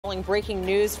Breaking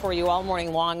news for you all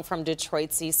morning long from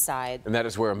Detroit's east side. And that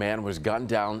is where a man was gunned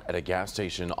down at a gas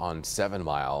station on 7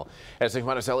 Mile. As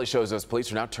Monacelli shows us,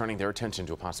 police are now turning their attention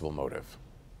to a possible motive.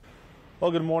 Well,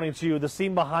 good morning to you. The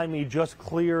scene behind me just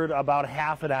cleared about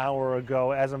half an hour ago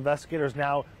as investigators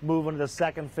now move into the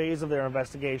second phase of their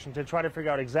investigation to try to figure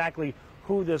out exactly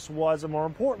who this was and, more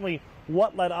importantly,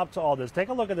 what led up to all this. Take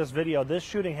a look at this video. This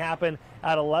shooting happened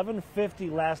at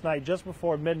 11:50 last night, just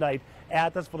before midnight,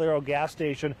 at this Valero gas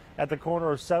station at the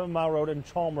corner of 7 Mile Road and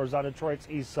Chalmers on Detroit's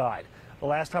east side. The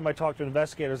last time I talked to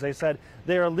investigators, they said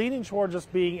they are leaning towards this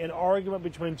being an argument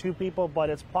between two people, but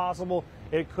it's possible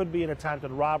it could be an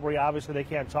attempted robbery. Obviously, they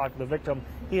can't talk to the victim.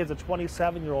 He is a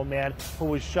 27-year-old man who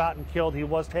was shot and killed. He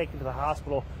was taken to the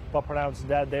hospital but pronounced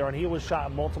dead there, and he was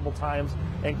shot multiple times,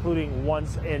 including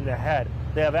once in the head.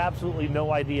 They have absolutely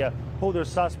no idea who their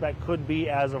suspect could be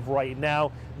as of right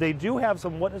now. They do have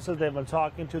some witnesses they've been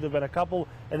talking to. There have been a couple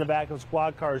in the back of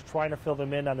squad cars trying to fill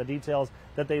them in on the details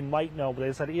that they might know, but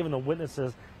they said even the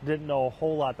witnesses didn't know a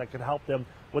whole lot that could help them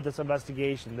with this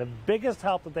investigation. The biggest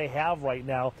help that they have right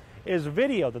now is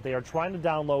video that they are trying to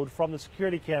download from the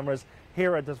security cameras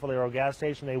here at this Valero gas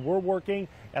station. They were working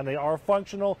and they are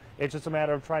functional. It's just a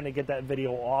matter of trying to get that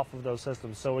video off of those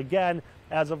systems. So again,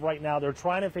 as of right now, they're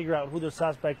trying to figure out who the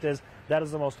suspect is. That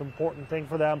is the most important thing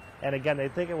for them. And again, they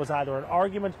think it was either an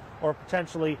argument or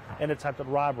potentially an attempted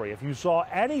robbery. If you saw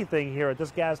anything here at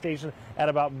this gas station at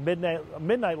about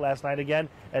midnight last night, again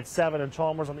at 7 in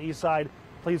Chalmers on the east side,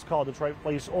 please call Detroit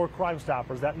Police or Crime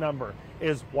Stoppers. That number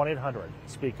is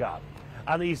 1-800-SPEAK-UP.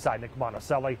 On the east side, Nick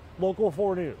Monacelli, Local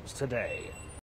 4 News Today.